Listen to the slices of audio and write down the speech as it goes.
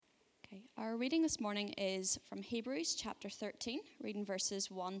Okay, our reading this morning is from Hebrews chapter 13, reading verses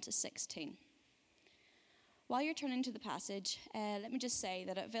 1 to 16. While you're turning to the passage, let me just say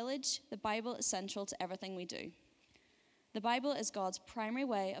that at Village, the Bible is central to everything we do. The Bible is God's primary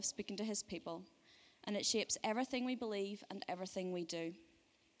way of speaking to his people, and it shapes everything we believe and everything we do.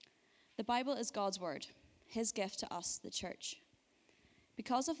 The Bible is God's word, his gift to us, the church.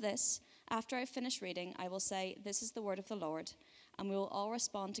 Because of this, after I finish reading, I will say, "This is the word of the Lord," and we will all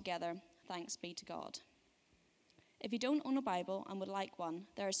respond together, "Thanks be to God." If you don't own a Bible and would like one,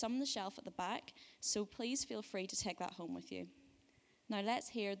 there are some on the shelf at the back, so please feel free to take that home with you. Now let's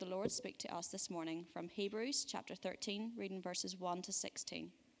hear the Lord speak to us this morning from Hebrews chapter 13, reading verses 1 to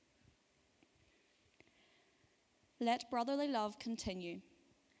 16. Let brotherly love continue.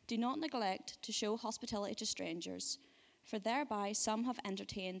 Do not neglect to show hospitality to strangers, for thereby some have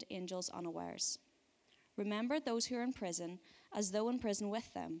entertained angels unawares. Remember those who are in prison, as though in prison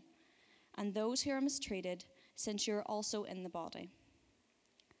with them, and those who are mistreated, since you are also in the body.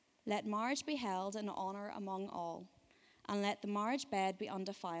 Let marriage be held in honor among all, and let the marriage bed be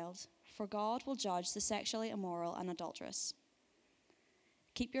undefiled, for God will judge the sexually immoral and adulterous.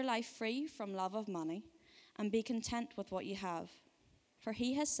 Keep your life free from love of money, and be content with what you have. For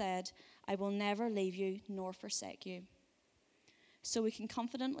he has said, "I will never leave you nor forsake you." So we can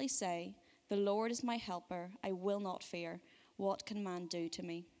confidently say, "The Lord is my helper, I will not fear. What can man do to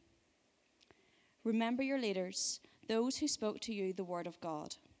me?" Remember your leaders, those who spoke to you the word of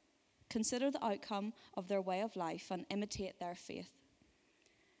God. Consider the outcome of their way of life and imitate their faith.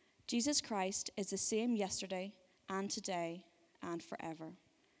 Jesus Christ is the same yesterday and today and forever.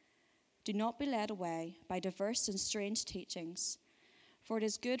 Do not be led away by diverse and strange teachings, for it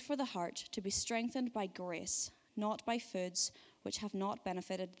is good for the heart to be strengthened by grace, not by foods which have not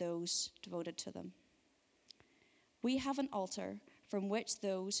benefited those devoted to them. We have an altar from which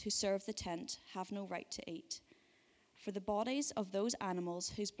those who serve the tent have no right to eat. For the bodies of those animals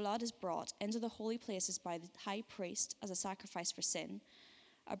whose blood is brought into the holy places by the high priest as a sacrifice for sin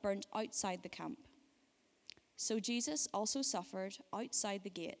are burnt outside the camp. So Jesus also suffered outside the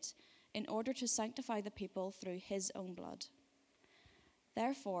gate in order to sanctify the people through his own blood.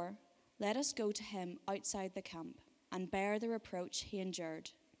 Therefore, let us go to him outside the camp and bear the reproach he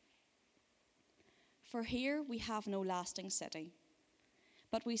endured. For here we have no lasting city,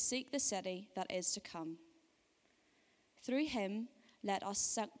 but we seek the city that is to come. Through him, let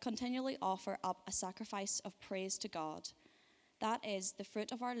us continually offer up a sacrifice of praise to God. That is the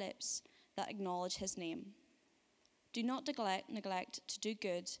fruit of our lips that acknowledge his name. Do not neglect to do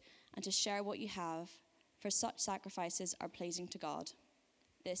good and to share what you have, for such sacrifices are pleasing to God.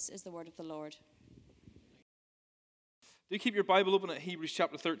 This is the word of the Lord. Do keep your Bible open at Hebrews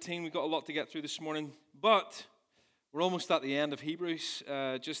chapter 13. We've got a lot to get through this morning, but we're almost at the end of Hebrews,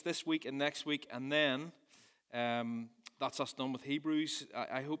 just this week and next week, and then that's us done with Hebrews.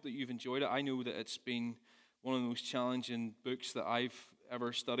 I hope that you've enjoyed it. I know that it's been one of the most challenging books that I've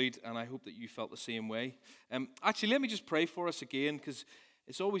ever studied, and I hope that you felt the same way. Actually, let me just pray for us again, because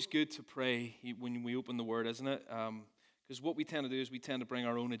it's always good to pray when we open the Word, isn't it? Because what we tend to do is we tend to bring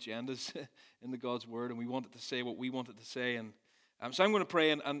our own agendas into God's Word, and we want it to say what we want it to say. And so I'm going to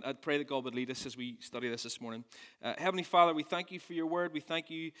pray, and I'd pray that God would lead us as we study this morning. Heavenly Father, we thank you for your Word. We thank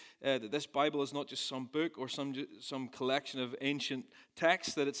you that this Bible is not just some book or some collection of ancient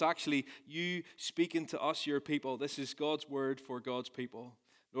texts, that it's actually you speaking to us, your people. This is God's Word for God's people.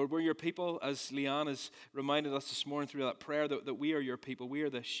 Lord, we're your people, as Leanne has reminded us this morning through that prayer, that we are your people. We are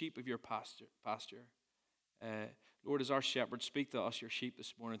the sheep of your pasture. Lord, as our shepherd, speak to us, your sheep,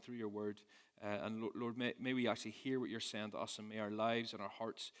 this morning through your word. And Lord, may we actually hear what you're saying to us, and may our lives and our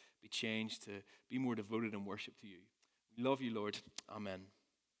hearts be changed to be more devoted in worship to you. We love you, Lord. Amen.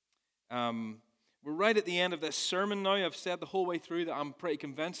 We're right at the end of this sermon now. I've said the whole way through that I'm pretty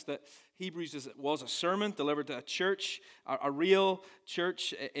convinced that Hebrews was a sermon delivered to a church, a real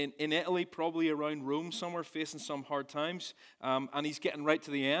church in Italy, probably around Rome somewhere, facing some hard times. And he's getting right to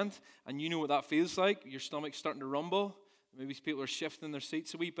the end. And you know what that feels like. Your stomach's starting to rumble. Maybe people are shifting their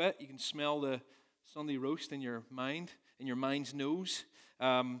seats a wee bit. You can smell the Sunday roast in your mind, in your mind's nose.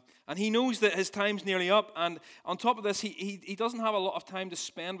 And he knows that his time's nearly up. And on top of this, he doesn't have a lot of time to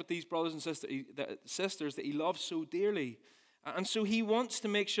spend with these brothers and sisters that he loves so dearly. And so he wants to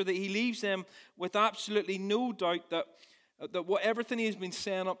make sure that he leaves them with absolutely no doubt that what everything he has been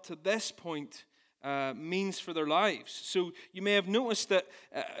saying up to this point means for their lives. So you may have noticed that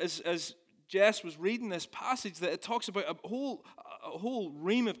as Jess was reading this passage, that it talks about a whole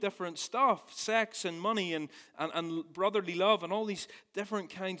ream of different stuff, sex and money and brotherly love and all these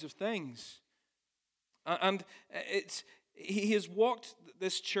different kinds of things. And He has walked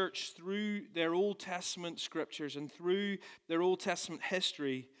this church through their Old Testament scriptures and through their Old Testament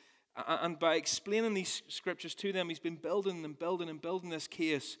history. And by explaining these scriptures to them, he's been building and building and building this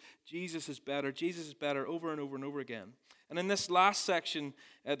case. Jesus is better, over and over and over again. And in this last section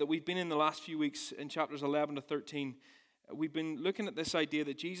that we've been in the last few weeks, in chapters 11 to 13, we've been looking at this idea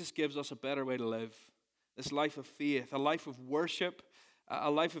that Jesus gives us a better way to live. This life of faith, a life of worship, a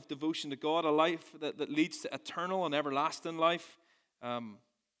life of devotion to God, a life that leads to eternal and everlasting life.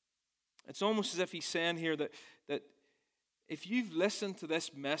 It's almost as if he's saying here that if you've listened to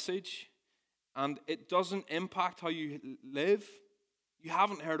this message and it doesn't impact how you live, you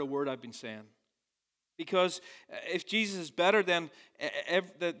haven't heard a word I've been saying. Because if Jesus is better than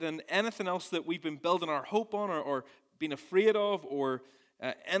anything else that we've been building our hope on or been afraid of, or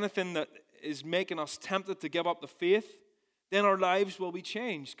anything that is making us tempted to give up the faith, then our lives will be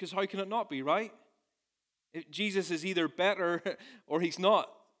changed. Because how can it not be, right? If Jesus is either better or he's not.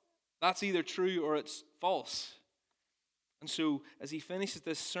 That's either true or it's false. And so as he finishes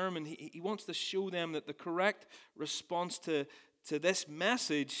this sermon, he wants to show them that the correct response to this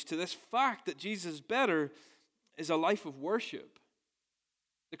message, to this fact that Jesus is better, is a life of worship.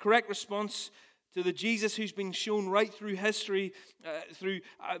 The correct response to the Jesus who's been shown right through history, through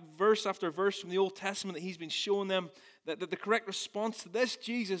verse after verse from the Old Testament that he's been showing them, that the correct response to this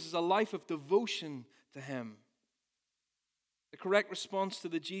Jesus is a life of devotion to him. The correct response to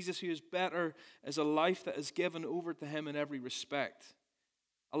the Jesus who is better is a life that is given over to him in every respect.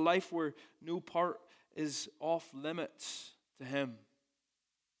 A life where no part is off limits to him.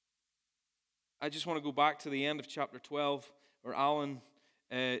 I just want to go back to the end of chapter 12 where Alan,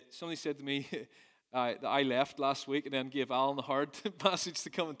 somebody said to me that I left last week and then gave Alan the hard passage to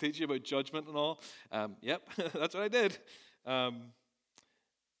come and teach you about judgment and all. Yep, that's what I did. I'm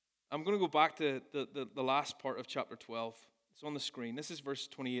going to go back to the last part of chapter 12. It's on the screen. This is verse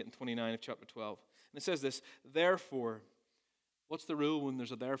 28 and 29 of chapter 12. And it says this, therefore, what's the rule when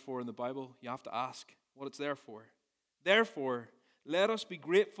there's a therefore in the Bible? You have to ask what it's there for. Therefore, let us be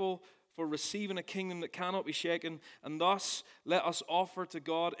grateful for receiving a kingdom that cannot be shaken, and thus let us offer to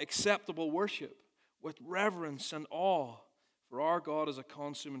God acceptable worship with reverence and awe, for our God is a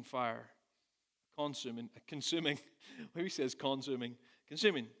consuming fire. Consuming. Who says consuming?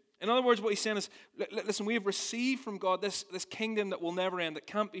 Consuming. In other words, what he's saying is, listen, we have received from God this kingdom that will never end, that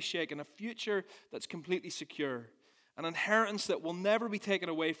can't be shaken, a future that's completely secure, an inheritance that will never be taken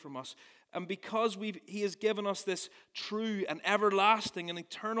away from us. And because he has given us this true and everlasting and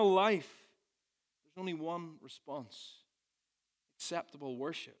eternal life, there's only one response: acceptable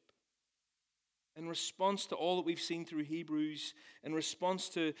worship. In response to all that we've seen through Hebrews, in response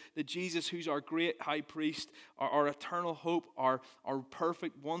to the Jesus who's our great high priest, our eternal hope, our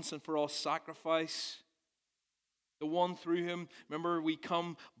perfect once and for all sacrifice, the one through him, remember, we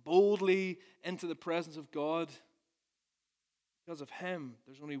come boldly into the presence of God. Because of him,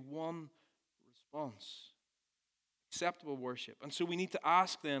 there's only one response: acceptable worship. And so we need to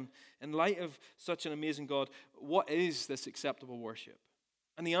ask then, in light of such an amazing God, what is this acceptable worship?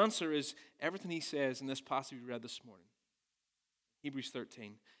 And the answer is everything he says in this passage we read this morning. Hebrews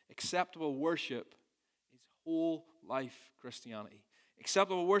 13. Acceptable worship is whole life Christianity.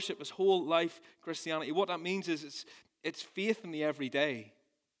 Acceptable worship is whole life Christianity. What that means is it's faith in the everyday.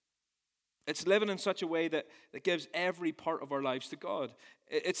 It's living in such a way that gives every part of our lives to God.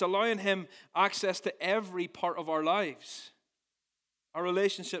 It's allowing him access to every part of our lives. Our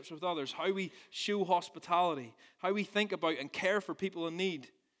relationships with others, how we show hospitality, how we think about and care for people in need,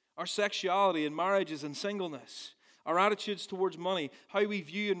 our sexuality and marriages and singleness, our attitudes towards money, how we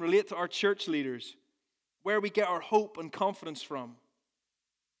view and relate to our church leaders, where we get our hope and confidence from.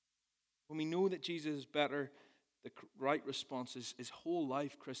 When we know that Jesus is better, the right response is whole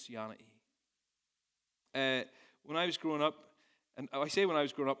life Christianity. When I was growing up, and I say when I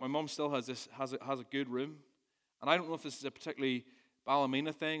was growing up, my mom still has a good room, and I don't know if this is a particularly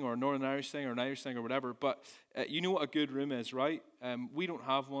Ballymena thing or a Northern Irish thing or an Irish thing or whatever, but you know what a good room is, right? We don't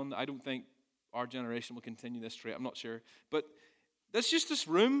have one. I don't think our generation will continue this trait. I'm not sure. But that's just this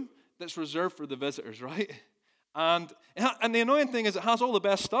room that's reserved for the visitors, right? And the annoying thing is it has all the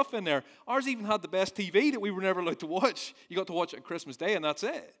best stuff in there. Ours even had the best TV that we were never allowed to watch. You got to watch it on Christmas Day and that's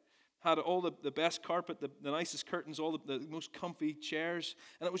it. Had all the best carpet, the nicest curtains, all the most comfy chairs.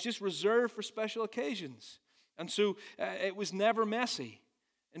 And it was just reserved for special occasions. And so it was never messy.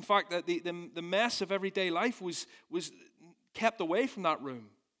 In fact, the mess of everyday life was kept away from that room,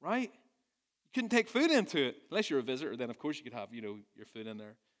 right? You couldn't take food into it. Unless you're a visitor, then of course you could have, your food in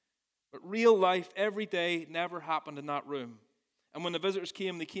there. But real life, every day, never happened in that room. And when the visitors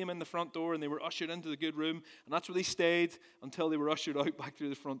came, they came in the front door and they were ushered into the good room. And that's where they stayed until they were ushered out back through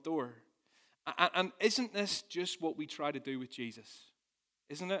the front door. And isn't this just what we try to do with Jesus?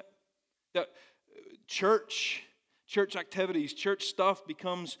 Isn't it? That church activities, church stuff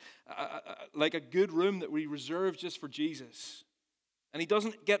becomes like a good room that we reserve just for Jesus. And he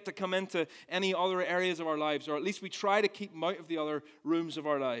doesn't get to come into any other areas of our lives, or at least we try to keep him out of the other rooms of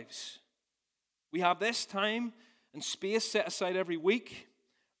our lives. We have this time and space set aside every week,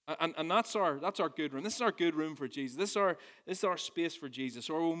 and that's our good room. This is our good room for Jesus. This is our space for Jesus.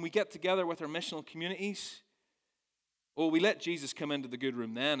 Or when we get together with our missional communities, we let Jesus come into the good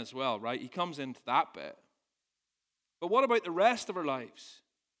room then as well, right? He comes into that bit. But what about the rest of our lives?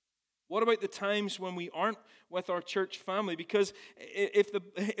 What about the times when we aren't with our church family? Because if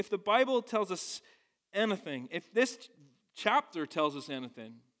the Bible tells us anything, if this chapter tells us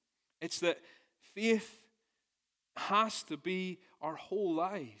anything, it's that faith has to be our whole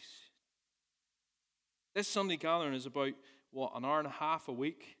lives. This Sunday gathering is about, an hour and a half a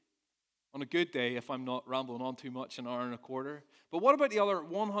week? On a good day, if I'm not rambling on too much, an hour and a quarter. But what about the other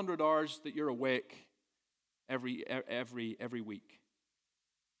 100 hours that you're awake every week?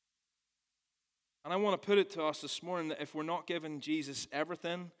 And I want to put it to us this morning that if we're not giving Jesus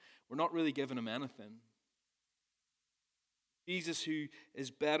everything, we're not really giving him anything. Jesus, who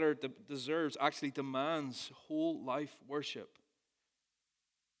is better, deserves, actually demands whole life worship.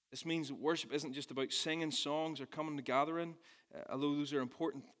 This means that worship isn't just about singing songs or coming to gathering, although those are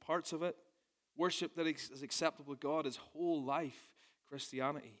important parts of it. Worship that is acceptable to God is whole life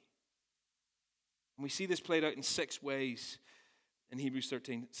Christianity. And we see this played out in 6 ways in Hebrews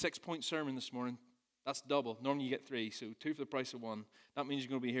 13. 6-point sermon this morning. That's double. Normally you get 3, so 2 for the price of 1. That means you're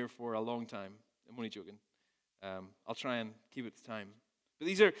going to be here for a long time. I'm only joking. I'll try and keep it to time. But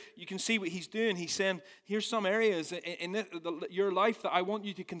you can see what he's doing. He's saying, here's some areas in your life that I want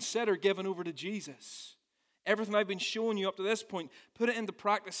you to consider giving over to Jesus. Everything I've been showing you up to this point, put it into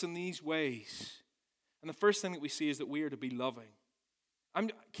practice in these ways. And the first thing that we see is that we are to be loving.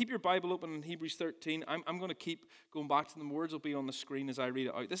 Keep your Bible open in Hebrews 13. I'm going to keep going back to them. The words will be on the screen as I read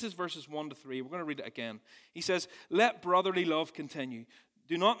it out. This is verses 1 to 3. We're going to read it again. He says, let brotherly love continue.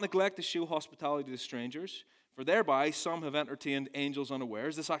 Do not neglect to show hospitality to strangers, for thereby some have entertained angels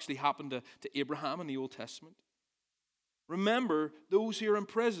unawares. This actually happened to Abraham in the Old Testament. Remember those who are in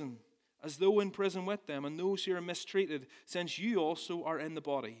prison, as though in prison with them, and those who are mistreated, since you also are in the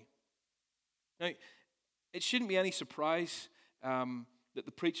body. Now, it shouldn't be any surprise that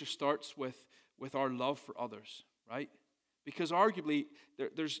the preacher starts with our love for others, right? Because arguably,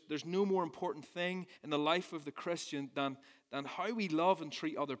 there's no more important thing in the life of the Christian than how we love and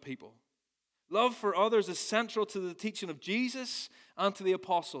treat other people. Love for others is central to the teaching of Jesus and to the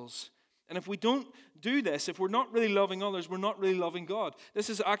apostles. And if we don't do this, if we're not really loving others, we're not really loving God. This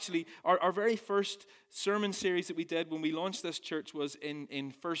is actually our very first sermon series that we did when we launched this church was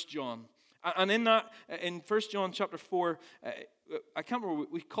in 1 John. And in 1 John chapter 4, I can't remember,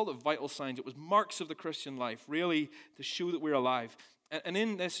 we called it vital signs. It was marks of the Christian life, really to show that we're alive. And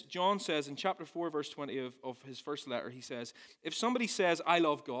in this, John says in chapter 4, verse 20 of his first letter, he says, if somebody says, I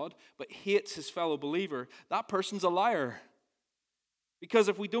love God, but hates his fellow believer, that person's a liar. Because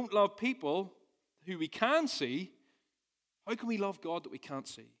if we don't love people who we can see, how can we love God that we can't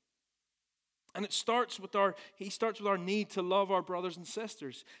see? And he starts with our need to love our brothers and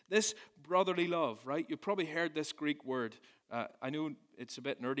sisters. This brotherly love, right? You've probably heard this Greek word. I know it's a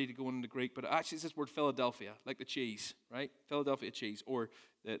bit nerdy to go into Greek, but actually it's this word Philadelphia, like the cheese, right? Philadelphia cheese, or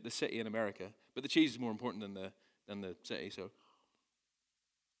the city in America. But the cheese is more important than the city. So,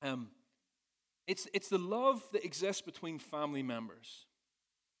 it's the love that exists between family members.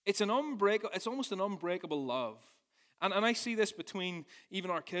 It's almost an unbreakable love. And I see this between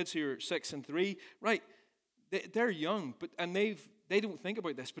even our kids who are 6 and 3. Right, they're young, they don't think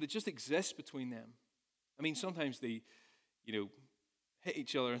about this, but it just exists between them. I mean, sometimes they, hit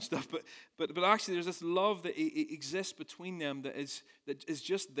each other and stuff, but actually there's this love that exists between them that is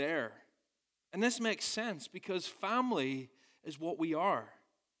just there. And this makes sense because family is what we are.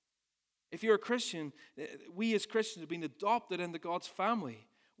 If you're a Christian, we as Christians have been adopted into God's family.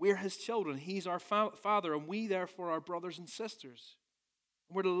 We're his children. He's our father, and we therefore are brothers and sisters.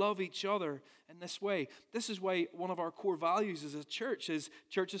 And we're to love each other in this way. This is why one of our core values as a church is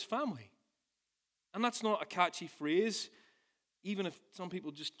family. And that's not a catchy phrase, even if some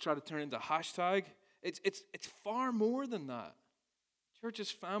people just try to turn it into a hashtag. It's far more than that. Church's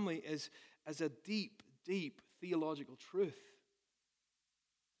family is a deep, deep theological truth.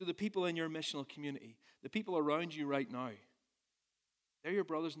 To the people in your missional community, the people around you right now, they're your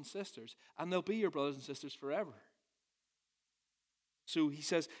brothers and sisters, and they'll be your brothers and sisters forever. So he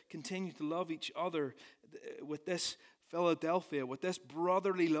says, continue to love each other with this Philadelphia, with this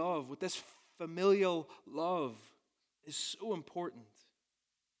brotherly love, with this familial love is so important.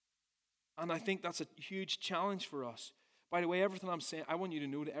 And I think that's a huge challenge for us. By the way, everything I'm saying, I want you to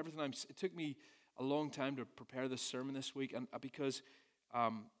know that it took me a long time to prepare this sermon this week, and because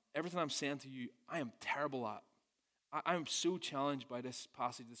everything I'm saying to you, I am terrible at. I'm so challenged by this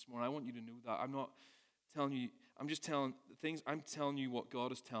passage this morning. I want you to know that. I'm not telling you, I'm just telling things, I'm telling you what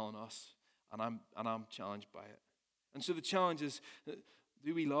God is telling us, and I'm challenged by it. And so the challenge is,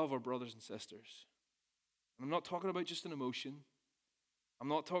 do we love our brothers and sisters? And I'm not talking about just an emotion. I'm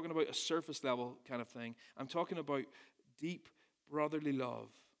not talking about a surface level kind of thing. I'm talking about deep brotherly love.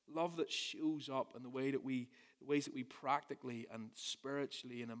 Love that shows up in the ways that we practically and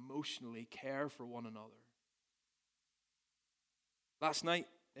spiritually and emotionally care for one another. Last night,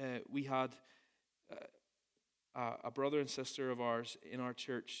 we had a brother and sister of ours in our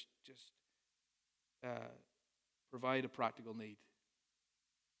church just provide a practical need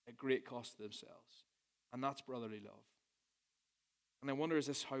at great cost to themselves. And that's brotherly love. And I wonder, is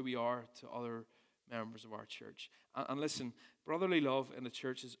this how we are to other members of our church? And listen, brotherly love in the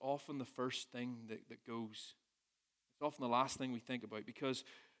church is often the first thing that goes. It's often the last thing we think about because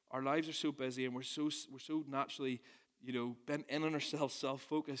our lives are so busy and we're so naturally, bent in on ourselves,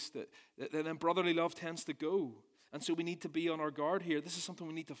 self-focused that then brotherly love tends to go. And so we need to be on our guard here. This is something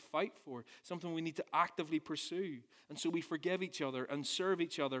we need to fight for, something we need to actively pursue. And so we forgive each other and serve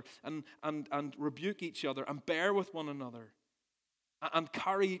each other and rebuke each other and bear with one another and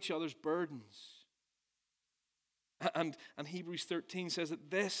carry each other's burdens. And Hebrews 13 says that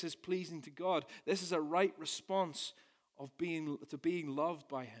this is pleasing to God. This is a right response to being loved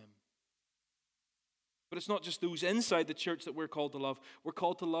by Him. But it's not just those inside the church that we're called to love. We're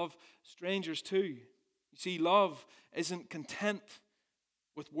called to love strangers too. You see, love isn't content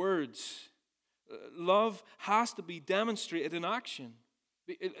with words. Love has to be demonstrated in action.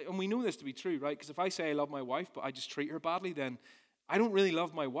 And we know this to be true, right? Because if I say I love my wife, but I just treat her badly, then I don't really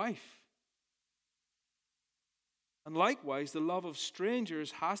love my wife. And likewise, the love of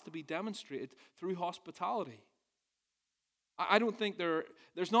strangers has to be demonstrated through hospitality. I don't think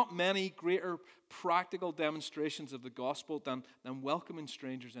there's not many greater practical demonstrations of the gospel than welcoming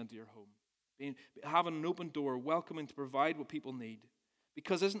strangers into your home. Having an open door, welcoming to provide what people need.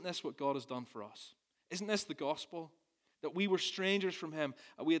 Because isn't this what God has done for us? Isn't this the gospel? That we were strangers from Him,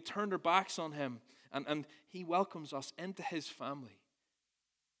 and we had turned our backs on Him, and He welcomes us into His family.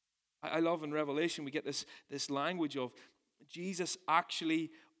 I love in Revelation, we get this language of Jesus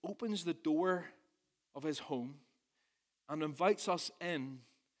actually opens the door of His home and invites us in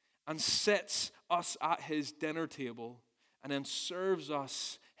and sits us at His dinner table and then serves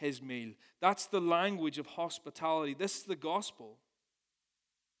us His meal. That's the language of hospitality. This is the gospel.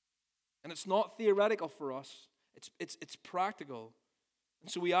 And it's not theoretical for us. It's practical.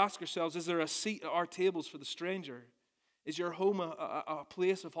 And so we ask ourselves, is there a seat at our tables for the stranger? Is your home a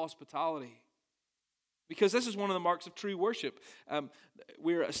place of hospitality? Because this is one of the marks of true worship.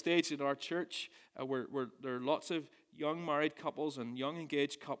 We're at a stage in our church where there are lots of young married couples and young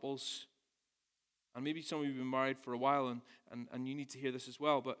engaged couples. And maybe some of you have been married for a while and you need to hear this as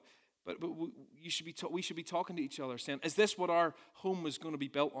well. But we should be talking to each other saying, is this what our home is going to be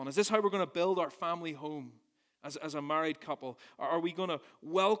built on? Is this how we're going to build our family home as a married couple? Or are we going to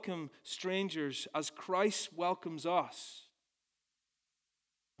welcome strangers as Christ welcomes us?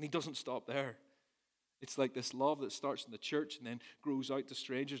 And He doesn't stop there. It's like this love that starts in the church and then grows out to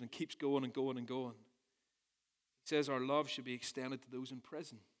strangers and keeps going and going and going. He says our love should be extended to those in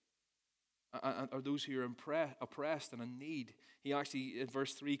prison. Or those who are oppressed and in need. He actually, in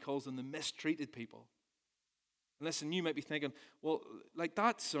verse 3, calls them the mistreated people. And listen, you might be thinking, well, like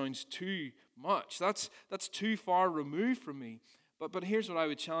that sounds too much. That's too far removed from me. But here's what I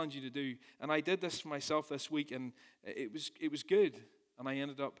would challenge you to do. And I did this for myself this week, and it was good. And I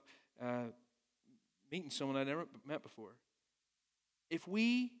ended up meeting someone I'd never met before.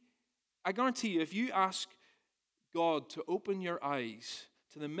 I guarantee you, if you ask God to open your eyes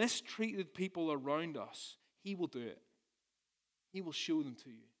to the mistreated people around us, He will do it. He will show them to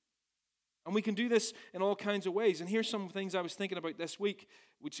you. And we can do this in all kinds of ways. And here's some things I was thinking about this week,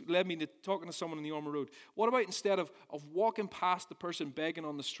 which led me to talking to someone on the Ormer Road. What about instead of walking past the person begging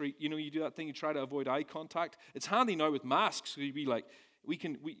on the street, you do that thing, you try to avoid eye contact. It's handy now with masks. So you'd be like,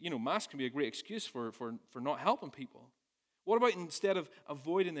 masks can be a great excuse for not helping people. What about instead of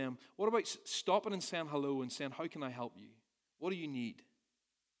avoiding them, what about stopping and saying hello and saying, how can I help you? What do you need?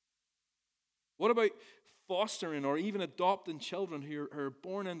 What about fostering or even adopting children who are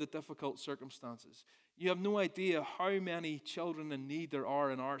born into difficult circumstances? You have no idea how many children in need there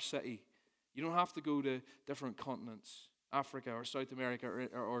are in our city. You don't have to go to different continents, Africa or South America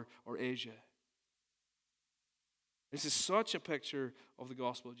or Asia. This is such a picture of the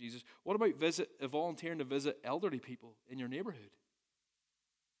gospel of Jesus. What about volunteering to visit elderly people in your neighborhood?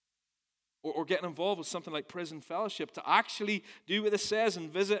 Or getting involved with something like Prison Fellowship to actually do what it says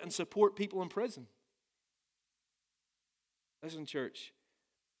and visit and support people in prison. Listen, church,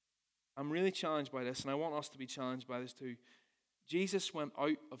 I'm really challenged by this, and I want us to be challenged by this too. Jesus went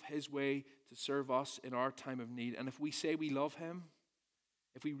out of his way to serve us in our time of need. And if we say we love him,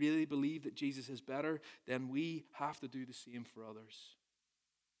 if we really believe that Jesus is better, then we have to do the same for others.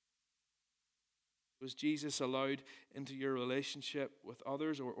 Was Jesus allowed into your relationship with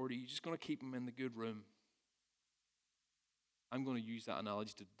others, or are you just going to keep him in the good room? I'm going to use that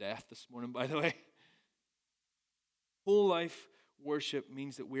analogy to death this morning, by the way. Whole life worship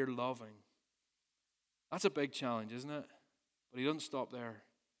means that we're loving. That's a big challenge, isn't it? But he doesn't stop there.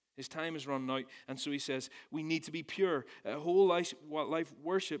 His time is running out, and so he says we need to be pure. Whole life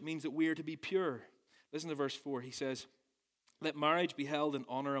worship means that we are to be pure. Listen to verse 4. He says, let marriage be held in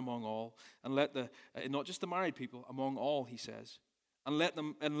honor among all, and let not just the married people, among all, he says. And let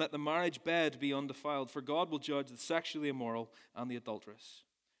the marriage bed be undefiled, for God will judge the sexually immoral and the adulterous.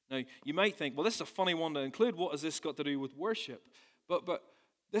 Now, you might think, well, this is a funny one to include. What has this got to do with worship? But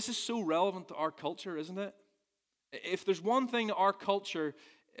this is so relevant to our culture, isn't it? If there's one thing that our culture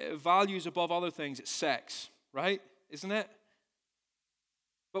values above other things, it's sex, right? Isn't it?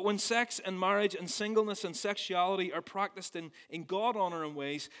 But when sex and marriage and singleness and sexuality are practiced in God-honoring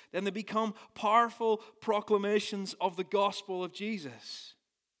ways, then they become powerful proclamations of the gospel of Jesus.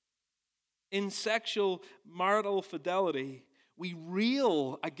 In sexual marital fidelity, we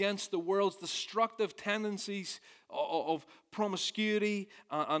reel against the world's destructive tendencies of promiscuity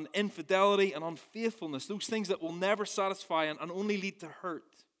and infidelity and unfaithfulness, those things that will never satisfy and only lead to hurt.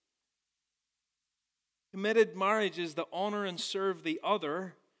 Committed marriages that honor and serve the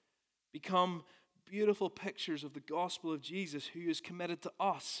other become beautiful pictures of the gospel of Jesus, who is committed to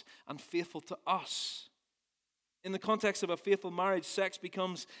us and faithful to us. In the context of a faithful marriage, sex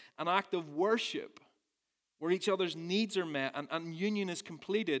becomes an act of worship where each other's needs are met and union is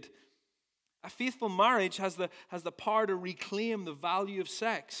completed. A faithful marriage has the power to reclaim the value of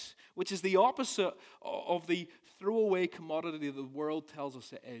sex, which is the opposite of the throwaway commodity the world tells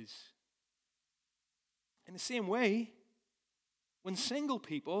us it is. In the same way, when single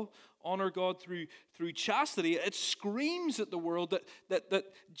people honor God through chastity, it screams at the world that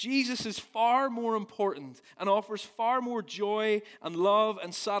Jesus is far more important and offers far more joy and love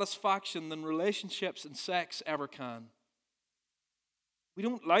and satisfaction than relationships and sex ever can. We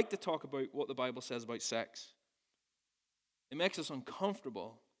don't like to talk about what the Bible says about sex. It makes us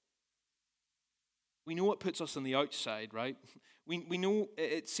uncomfortable. We know it puts us on the outside, right? We know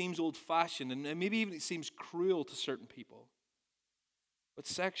it seems old-fashioned and maybe even it seems cruel to certain people. But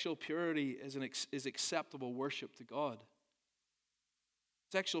sexual purity is acceptable worship to God.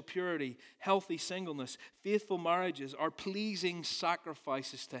 Sexual purity, healthy singleness, faithful marriages are pleasing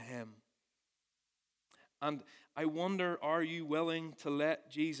sacrifices to him. And I wonder, are you willing to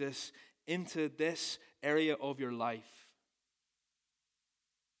let Jesus into this area of your life?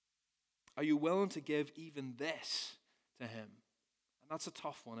 Are you willing to give even this to him? And that's a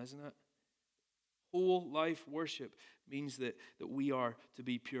tough one, isn't it? Whole life worship means that we are to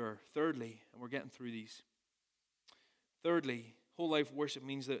be pure. Thirdly, and we're getting through these. Thirdly, whole life worship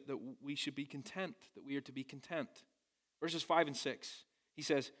means that we should be content, that we are to be content. Verses 5 and 6, he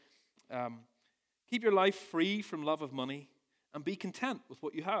says, keep your life free from love of money and be content with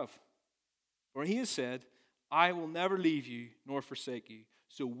what you have. For he has said, I will never leave you nor forsake you.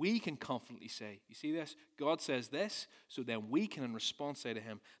 So we can confidently say, you see this? God says this, so then we can in response say to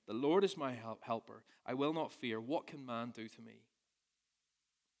him, the Lord is my helper. I will not fear. What can man do to me?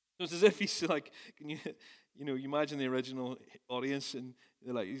 So it's as if he's like, can you imagine the original audience and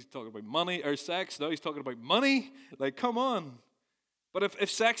they're like, he's talking about money or sex. Now he's talking about money. Like, come on. But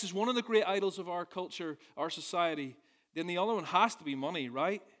if sex is one of the great idols of our culture, our society, then the other one has to be money,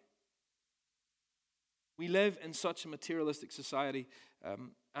 right? We live in such a materialistic society,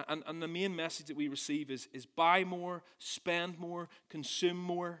 and the main message that we receive is buy more, spend more, consume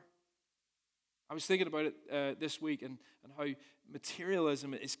more. I was thinking about it this week and how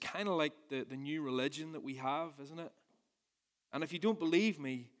materialism is kind of like the new religion that we have, isn't it? And if you don't believe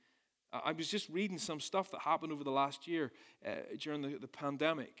me, I was just reading some stuff that happened over the last year during the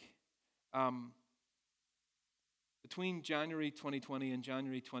pandemic. Between January 2020 and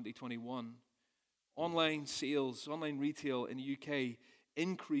January 2021, online sales, online retail in the UK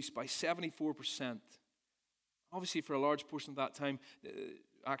increased by 74%. Obviously, for a large portion of that time,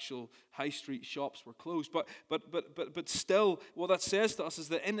 actual high street shops were closed. But still, what that says to us is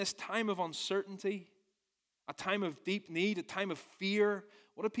that in this time of uncertainty, a time of deep need, a time of fear,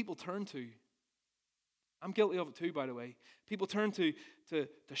 what do people turn to? I'm guilty of it too, by the way. People turn to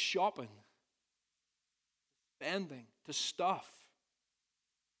shopping, spending, to stuff.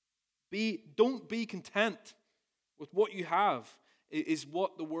 Don't be content with what you have, is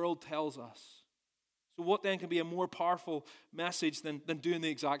what the world tells us. So what then can be a more powerful message than doing the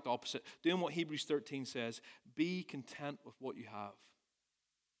exact opposite? Doing what Hebrews 13 says, be content with what you have.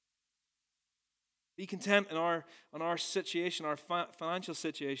 Be content in our situation, our financial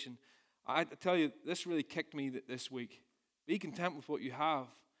situation. I tell you, this really kicked me this week. Be content with what you have.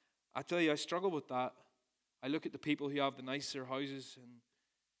 I tell you, I struggle with that. I look at the people who have the nicer houses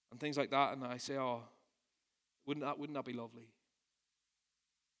and things like that, and I say, oh, wouldn't that be lovely?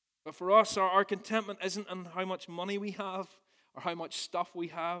 But for us, our contentment isn't in how much money we have or how much stuff we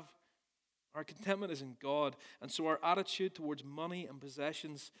have. Our contentment is in God. And so our attitude towards money and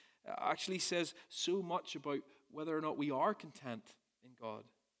possessions actually says so much about whether or not we are content in God.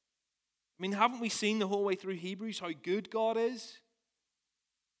 I mean, haven't we seen the whole way through Hebrews how good God is?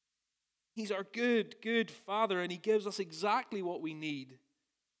 He's our good, good Father, and He gives us exactly what we need.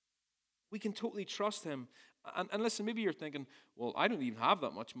 We can totally trust Him. And listen, maybe you're thinking, well, I don't even have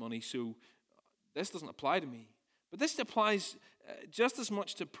that much money, so this doesn't apply to me. But this applies just as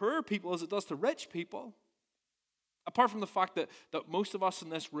much to poor people as it does to rich people. Apart from the fact that most of us in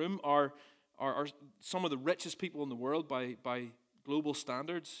this room are some of the richest people in the world by global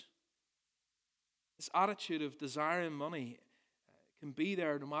standards, this attitude of desiring money can be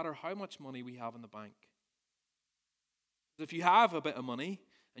there no matter how much money we have in the bank. If you have a bit of money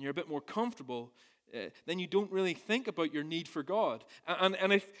and you're a bit more comfortable, then you don't really think about your need for God.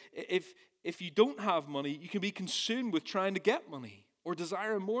 And if you don't have money, you can be consumed with trying to get money or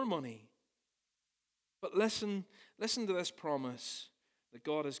desiring more money. But listen to this promise that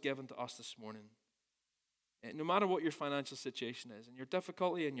God has given to us this morning. No matter what your financial situation is, in your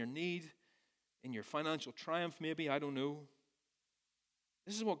difficulty, in your need, in your financial triumph maybe, I don't know.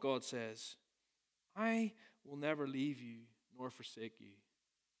 This is what God says. I will never leave you nor forsake you.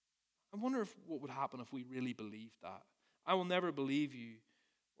 I wonder what would happen if we really believed that. I will never leave you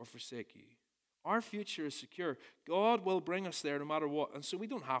or forsake you. Our future is secure. God will bring us there no matter what. And so we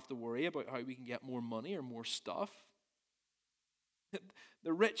don't have to worry about how we can get more money or more stuff.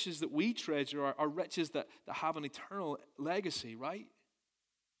 The riches that we treasure are riches that have an eternal legacy, right?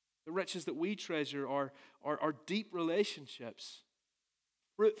 The riches that we treasure are deep relationships,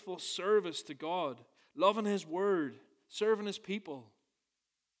 fruitful service to God, loving His Word, serving His people.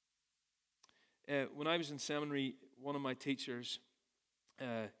 When I was in seminary, one of my teachers,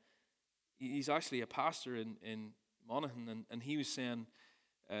 he's actually a pastor in Monaghan, and he was saying,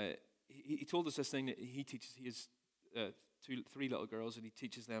 he told us this thing that he teaches. He has 3 little girls, and he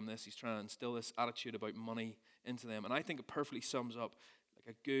teaches them this. He's trying to instill this attitude about money into them, and I think it perfectly sums up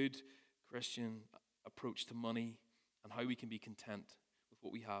like a good Christian approach to money and how we can be content with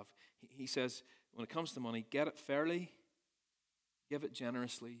what we have. He says, when it comes to money, get it fairly, give it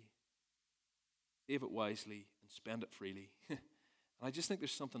generously, save it wisely, and spend it freely. And I just think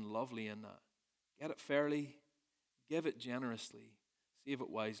there's something lovely in that. Get it fairly, give it generously, save it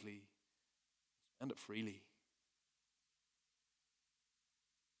wisely, spend it freely.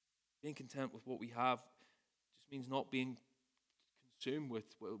 Being content with what we have just means not being consumed with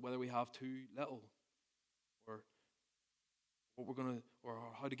whether we have too little or what we're going to, or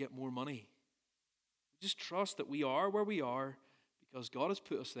how to get more money. Just trust that we are where we are because God has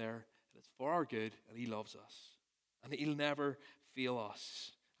put us there, and it's for our good, and He loves us, and He'll never fail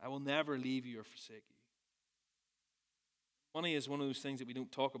us. I will never leave you or forsake you. Money is one of those things that we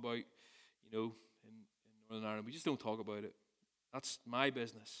don't talk about, in Northern Ireland. We just don't talk about it. That's my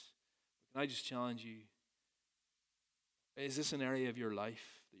business. But can I just challenge you? Is this an area of your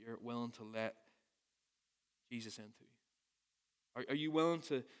life that you're willing to let Jesus into? Are you willing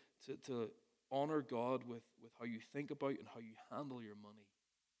to honor God with how you think about and how you handle your money?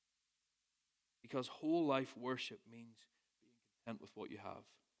 Because whole life worship means being content with what you have.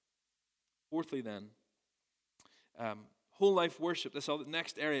 Fourthly then, whole life worship, this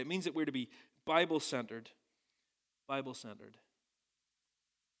next area, it means that we're to be Bible-centered. Bible-centered.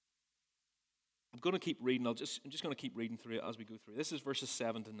 I'm going to keep reading. I'm just going to keep reading through it as we go through. This is verses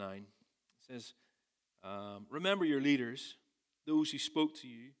 7 to 9. It says, remember your leaders, those who spoke to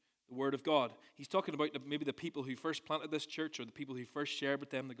you the word of God. He's talking about maybe the people who first planted this church or the people who first shared with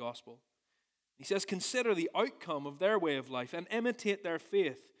them the gospel. He says, consider the outcome of their way of life and imitate their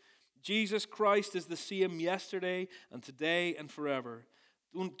faith. Jesus Christ is the same yesterday and today and forever.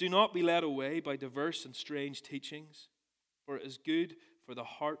 Do not be led away by diverse and strange teachings, for it is good for the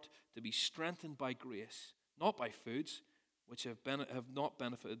heart to be strengthened by grace, not by foods which have not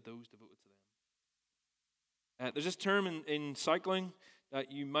benefited those devoted to them. There's this term in cycling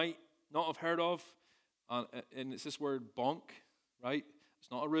that you might not have heard of, and it's this word bonk, right?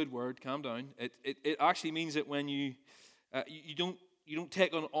 It's not a rude word, calm down. It actually means that when you don't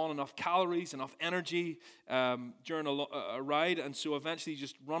take on enough calories, enough energy during a ride, and so eventually you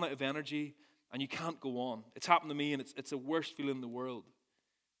just run out of energy and you can't go on. It's happened to me, and it's the worst feeling in the world.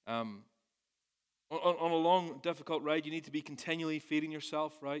 On a long, difficult ride, you need to be continually feeding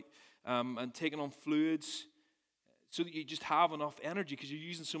yourself, right, and taking on fluids so that you just have enough energy, because you're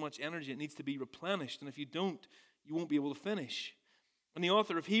using so much energy, it needs to be replenished, and if you don't, you won't be able to finish. And the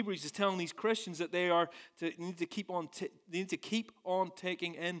author of Hebrews is telling these Christians that they need to keep on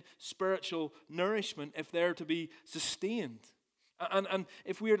taking in spiritual nourishment if they're to be sustained. And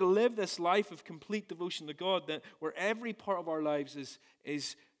if we are to live this life of complete devotion to God, that where every part of our lives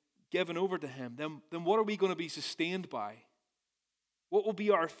is given over to Him, then what are we going to be sustained by? What will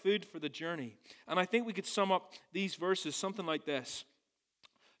be our food for the journey? And I think we could sum up these verses something like this.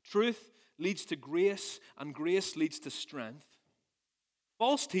 Truth leads to grace, and grace leads to strength.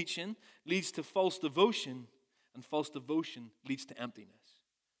 False teaching leads to false devotion, and false devotion leads to emptiness.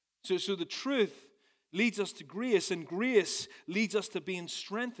 So the truth leads us to grace, and grace leads us to being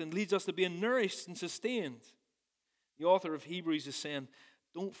strengthened, leads us to being nourished and sustained. The author of Hebrews is saying,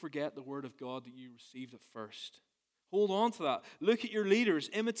 don't forget the word of God that you received at first. Hold on to that. Look at your leaders.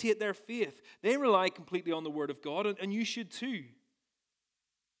 Imitate their faith. They rely completely on the word of God, and you should too.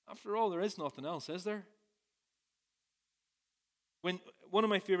 After all, there is nothing else, is there? One of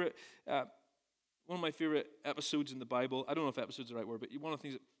my favorite episodes in the Bible, I don't know if episode's the right word, but one of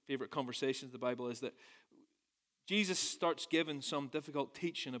the favorite conversations in the Bible is that Jesus starts giving some difficult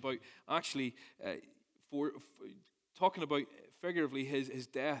teaching about actually for talking about figuratively his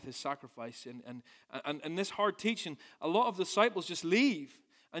death, his sacrifice, and this hard teaching. A lot of disciples just leave.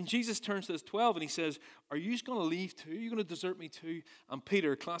 And Jesus turns to his 12 and he says, are you going to leave too? Are you going to desert me too? And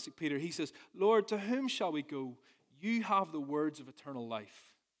Peter, classic Peter, he says, Lord, to whom shall we go? You have the words of eternal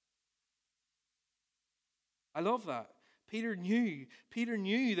life. I love that. Peter knew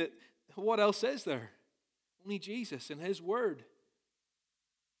that what else is there? Only Jesus and his word.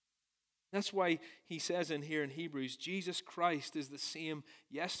 That's why he says in here in Hebrews, Jesus Christ is the same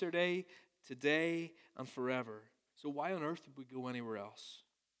yesterday, today, and forever. So why on earth would we go anywhere else?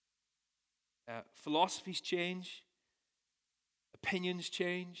 Philosophies change. Opinions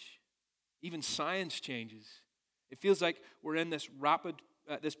change. Even science changes. It feels like we're in this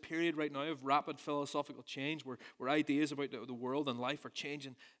period right now of rapid philosophical change where ideas about the world and life are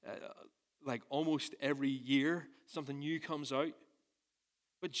changing like almost every year. Something new comes out.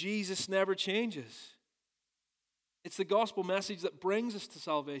 But Jesus never changes. It's the gospel message that brings us to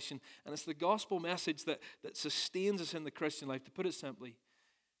salvation, and it's the gospel message that sustains us in the Christian life. To put it simply,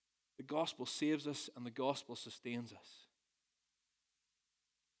 the gospel saves us and the gospel sustains us.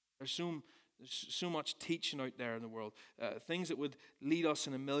 There's so much teaching out there in the world, things that would lead us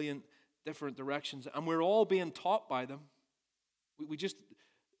in a million different directions, and we're all being taught by them. We just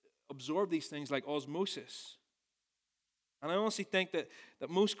absorb these things like osmosis. And I honestly think that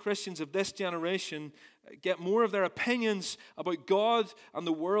most Christians of this generation get more of their opinions about God and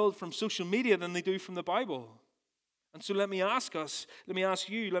the world from social media than they do from the Bible. And so let me ask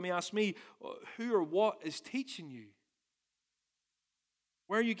you, let me ask me, who or what is teaching you?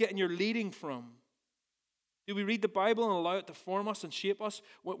 Where are you getting your leading from? Do we read the Bible and allow it to form us and shape us?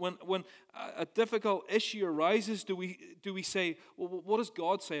 When a difficult issue arises, do we say, well, what does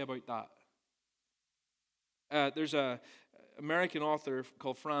God say about that? There's an American author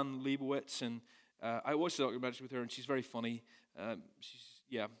called Fran Lebowitz, and I watched the documentary with her, and she's very funny. I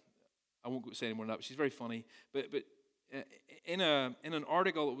won't go say any more than that, but she's very funny. But in an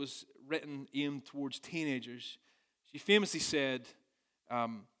article that was written aimed towards teenagers, she famously said,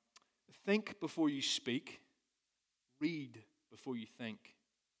 think before you speak, read before you think.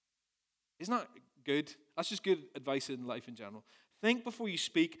 Isn't that good? That's just good advice in life in general. Think before you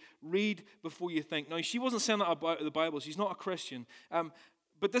speak, read before you think. Now, she wasn't saying that about the Bible. She's not a Christian.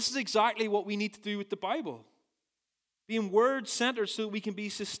 But this is exactly what we need to do with the Bible. Being word-centered so that we can be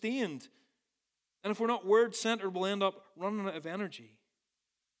sustained. And if we're not word-centered, we'll end up running out of energy.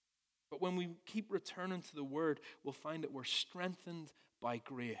 But when we keep returning to the Word, we'll find that we're strengthened by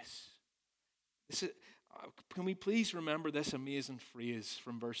grace. Can we please remember this amazing phrase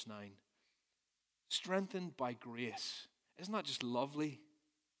from verse 9? Strengthened by grace. Isn't that just lovely?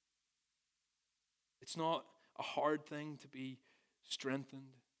 It's not a hard thing to be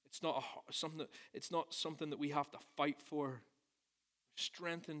strengthened. It's not something that we have to fight for.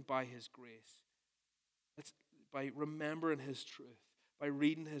 Strengthened by His grace. It's by remembering His truth, by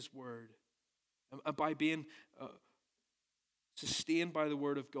reading His word, and by being sustained by the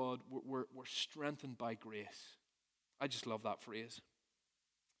word of God. We're strengthened by grace. I just love that phrase.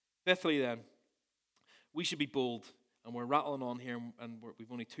 Fifthly, then, we should be bold, and we're rattling on here, and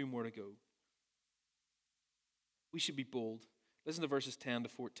we've only 2 more to go. We should be bold. Listen to verses 10 to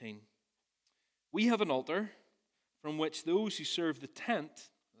 14. We have an altar from which those who serve the tent,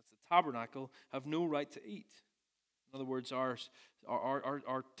 that's the tabernacle, have no right to eat. In other words, our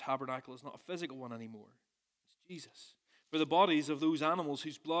tabernacle is not a physical one anymore. It's Jesus. For the bodies of those animals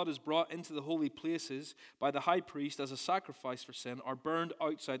whose blood is brought into the holy places by the high priest as a sacrifice for sin are burned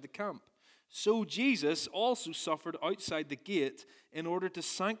outside the camp. So Jesus also suffered outside the gate in order to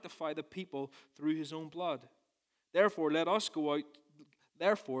sanctify the people through His own blood. Therefore, let us go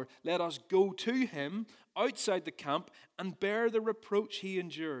to Him outside the camp and bear the reproach He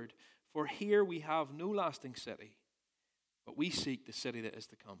endured. For here we have no lasting city, but we seek the city that is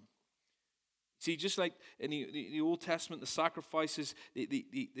to come. See, just like in the Old Testament, the sacrifices,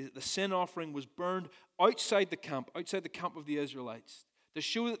 the sin offering was burned outside the camp of the Israelites, to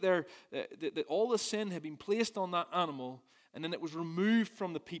show that all the sin had been placed on that animal, and then it was removed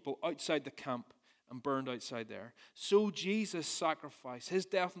from the people outside the camp and burned outside there. So Jesus' sacrifice, His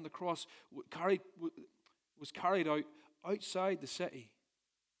death on the cross, was carried out outside the city.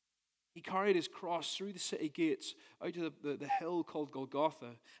 He carried His cross through the city gates out to the hill called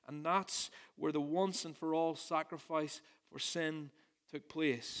Golgotha, and that's where the once and for all sacrifice for sin took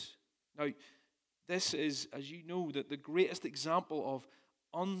place. Now, this is, as you know, the greatest example of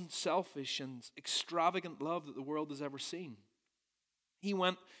unselfish and extravagant love that the world has ever seen. He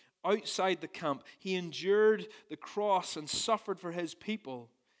went outside the camp. He endured the cross and suffered for His people,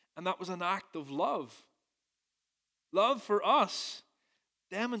 and that was an act of love. Love for us.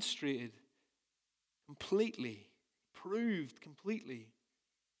 Demonstrated completely, proved completely.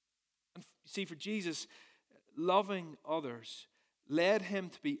 And you see, for Jesus, loving others led Him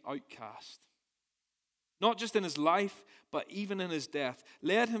to be outcast. Not just in His life, but even in His death.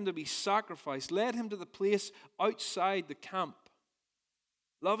 Led Him to be sacrificed. Led Him to the place outside the camp.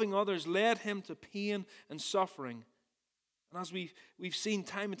 Loving others led Him to pain and suffering. And as we've seen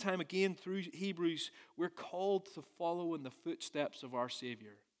time and time again through Hebrews, we're called to follow in the footsteps of our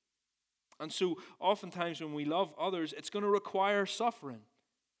Savior. And so oftentimes when we love others, it's going to require suffering.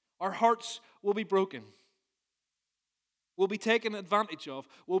 Our hearts will be broken. We'll be taken advantage of.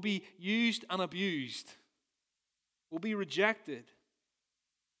 We'll be used and abused. We'll be rejected.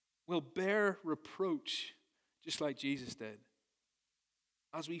 We'll bear reproach just like Jesus did.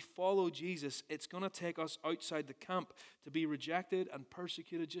 As we follow Jesus, it's going to take us outside the camp to be rejected and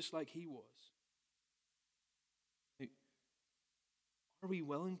persecuted just like He was. Are we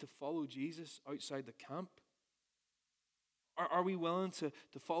willing to follow Jesus outside the camp? Are we willing to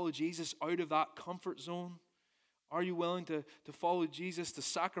follow Jesus out of that comfort zone? Are you willing to follow Jesus, to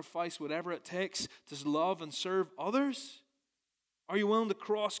sacrifice whatever it takes to love and serve others? Are you willing to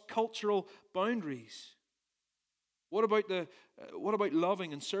cross cultural boundaries? What about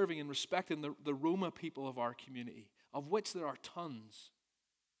loving and serving and respecting the Roma people of our community, of which there are tons?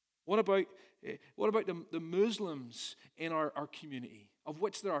 What about the Muslims in our community, of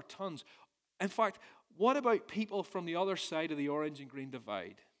which there are tons? In fact, what about people from the other side of the orange and green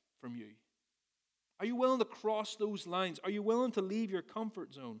divide from you? Are you willing to cross those lines? Are you willing to leave your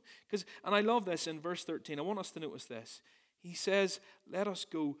comfort zone? And I love this in verse 13. I want us to notice this. He says, let us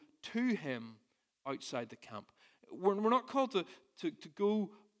go to Him outside the camp. We're not called to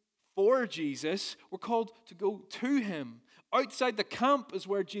go for Jesus. We're called to go to Him. Outside the camp is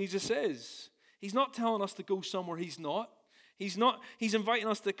where Jesus is. He's not telling us to go somewhere He's not. He's inviting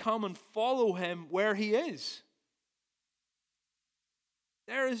us to come and follow Him where He is.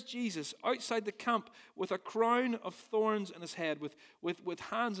 There is Jesus outside the camp with a crown of thorns in His head, with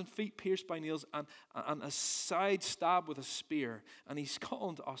hands and feet pierced by nails and a side stabbed with a spear. And He's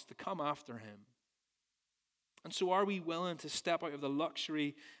calling to us to come after Him. And so are we willing to step out of the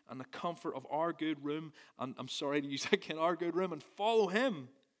luxury and the comfort of our good room, and I'm sorry to use that again, our good room, and follow Him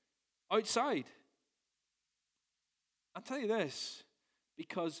outside? I'll tell you this,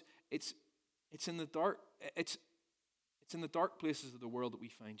 because it's in the dark places of the world that we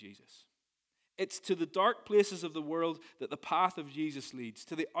find Jesus. It's to the dark places of the world that the path of Jesus leads,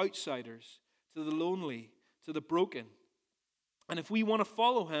 to the outsiders, to the lonely, to the broken. And if we want to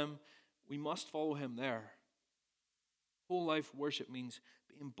follow Him, we must follow Him there. Whole life worship means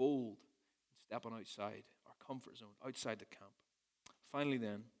being bold and stepping outside our comfort zone, outside the camp. Finally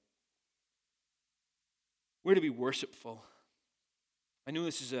then, we're to be worshipful. I know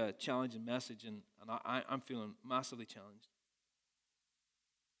this is a challenging message, and I'm feeling massively challenged.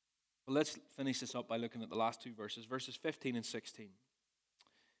 But let's finish this up by looking at the last two verses, verses 15 and 16.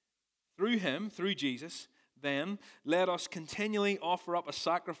 Through him, through Jesus, then, let us continually offer up a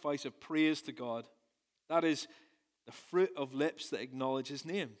sacrifice of praise to God. That is the fruit of lips that acknowledge his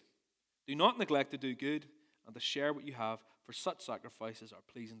name. Do not neglect to do good and to share what you have, for such sacrifices are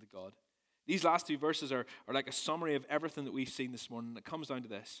pleasing to God. These last two verses are like a summary of everything that we've seen this morning. It comes down to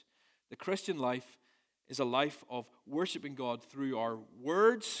this. The Christian life is a life of worshiping God through our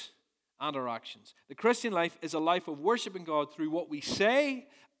words and our actions. The Christian life is a life of worshiping God through what we say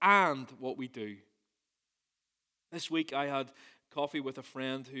and what we do. This week I had coffee with a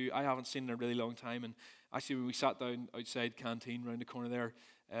friend who I haven't seen in a really long time, and actually when we sat down outside Canteen around the corner there,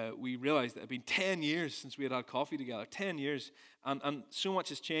 we realized that it had been 10 years since we had coffee together. 10 years, and so much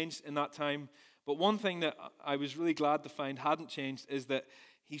has changed in that time. But one thing that I was really glad to find hadn't changed is that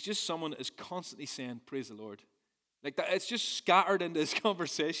he's just someone that is constantly saying, praise the Lord. Like that, it's just scattered into his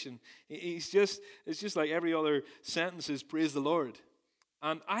conversation. It's just like every other sentence is praise the Lord.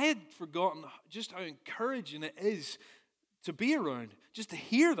 And I had forgotten just how encouraging it is to be around, just to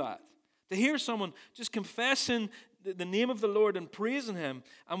hear that, to hear someone just confessing the name of the Lord and praising him.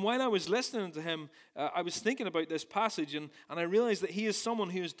 And while I was listening to him, I was thinking about this passage, and I realized that he is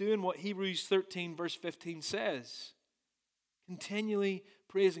someone who is doing what Hebrews 13 verse 15 says, continually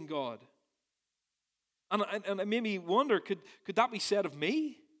praising God. And it made me wonder, could that be said of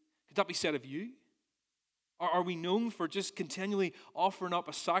me? Could that be said of you? Are we known for just continually offering up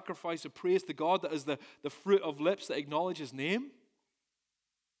a sacrifice of praise to God that is the fruit of lips that acknowledge his name?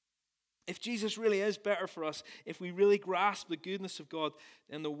 If Jesus really is better for us, if we really grasp the goodness of God,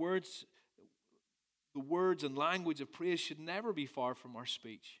 then the words and language of praise should never be far from our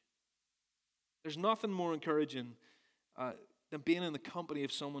speech. There's nothing more encouraging than being in the company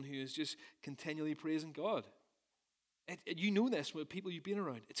of someone who is just continually praising God. You know this with people you've been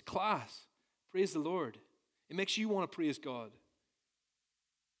around. It's class. Praise the Lord. It makes you want to praise God.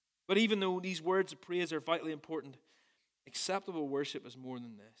 But even though these words of praise are vitally important, acceptable worship is more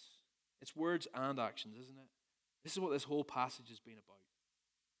than this. It's words and actions, isn't it? This is what this whole passage has been about.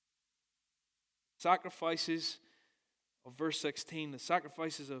 Sacrifices of verse 16, the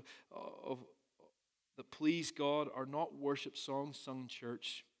sacrifices of that please God are not worship songs sung in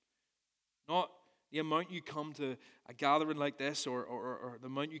church, not the amount you come to a gathering like this or the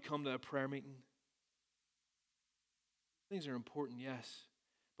amount you come to a prayer meeting. Things are important, yes,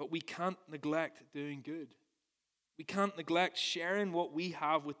 but we can't neglect doing good. We can't neglect sharing what we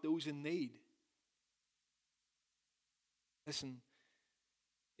have with those in need. Listen,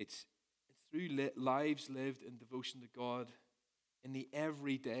 it's through lives lived in devotion to God, in the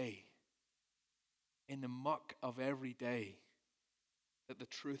everyday, in the muck of every day, that the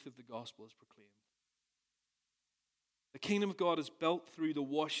truth of the gospel is proclaimed. The kingdom of God is built through the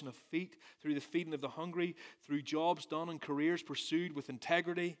washing of feet, through the feeding of the hungry, through jobs done and careers pursued with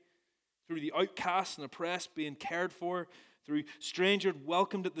integrity, through the outcast and oppressed being cared for, through strangers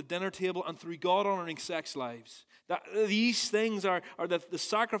welcomed at the dinner table, and through God-honoring sex lives. These things are the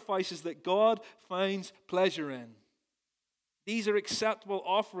sacrifices that God finds pleasure in. These are acceptable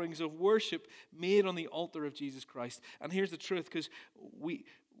offerings of worship made on the altar of Jesus Christ. And here's the truth, because we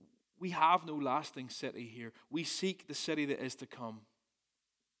have no lasting city here. We seek the city that is to come.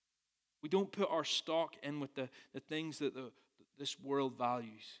 We don't put our stock in with the things that this world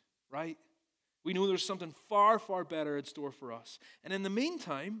values, right? We know there's something far, far better in store for us. And in the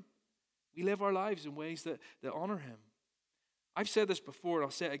meantime, we live our lives in ways that honor him. I've said this before, and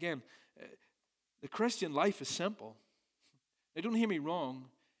I'll say it again. The Christian life is simple. Now, don't hear me wrong.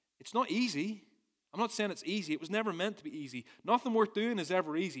 It's not easy. I'm not saying it's easy. It was never meant to be easy. Nothing worth doing is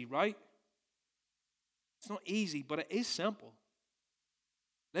ever easy, right? It's not easy, but it is simple.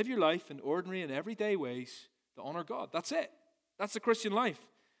 Live your life in ordinary and everyday ways to honor God. That's it. That's the Christian life.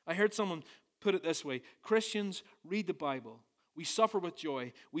 I heard someone put it this way. Christians read the Bible. We suffer with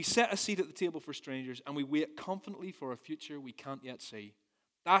joy. We set a seat at the table for strangers, and we wait confidently for a future we can't yet see.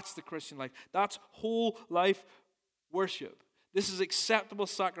 That's the Christian life. That's whole life worship. This is acceptable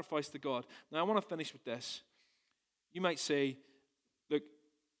sacrifice to God. Now, I want to finish with this. You might say, look,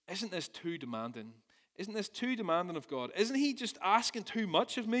 isn't this too demanding? Isn't this too demanding of God? Isn't he just asking too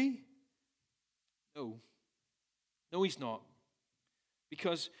much of me? No. No, he's not.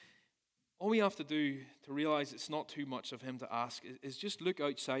 Because all we have to do to realize it's not too much of him to ask is just look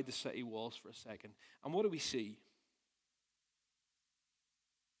outside the city walls for a second. And what do we see?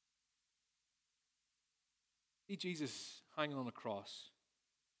 See Jesus hanging on a cross.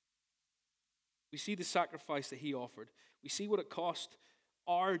 We see the sacrifice that he offered. We see what it cost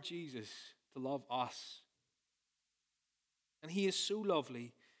our Jesus to love us. And he is so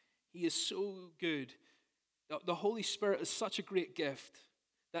lovely. He is so good. The Holy Spirit is such a great gift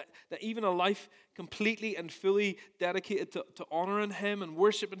that even a life completely and fully dedicated to honoring him and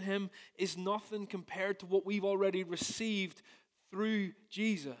worshiping him is nothing compared to what we've already received through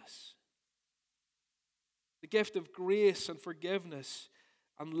Jesus. The gift of grace and forgiveness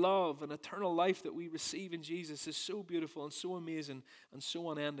and love and eternal life that we receive in Jesus is so beautiful and so amazing and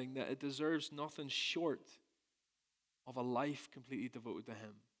so unending that it deserves nothing short of a life completely devoted to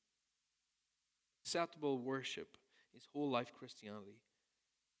him. Acceptable worship is whole life Christianity.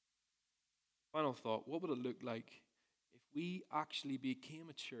 Final thought, what would it look like if we actually became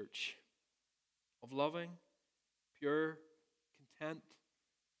a church of loving, pure, content,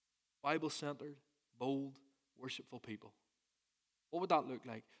 Bible-centered, bold, worshipful people? What would that look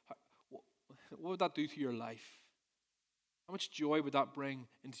like? What would that do to your life? How much joy would that bring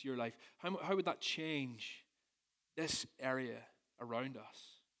into your life? How would that change this area around us?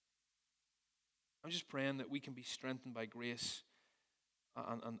 I'm just praying that we can be strengthened by grace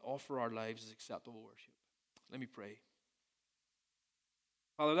and offer our lives as acceptable worship. Let me pray.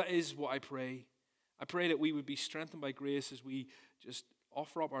 Father, that is what I pray. I pray that we would be strengthened by grace as we just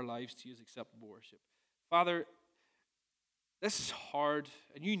offer up our lives to you as acceptable worship. Father, this is hard,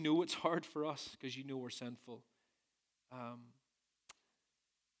 and you know it's hard for us because you know we're sinful. But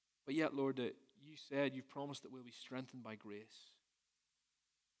yet, Lord, that you've promised that we'll be strengthened by grace.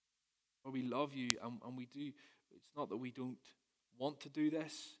 Lord, we love you, and we do. It's not that we don't want to do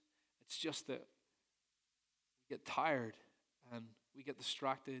this. It's just that we get tired and we get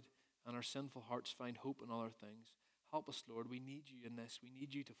distracted and our sinful hearts find hope in other things. Help us, Lord. We need you in this. We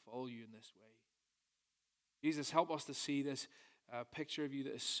need you to follow you in this way. Jesus, help us to see this picture of you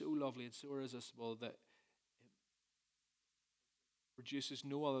that is so lovely and so irresistible that it produces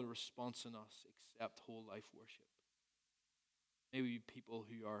no other response in us except whole life worship. May we be people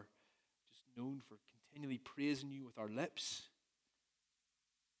who are just known for continually praising you with our lips,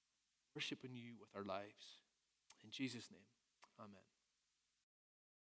 worshiping you with our lives. In Jesus' name, amen.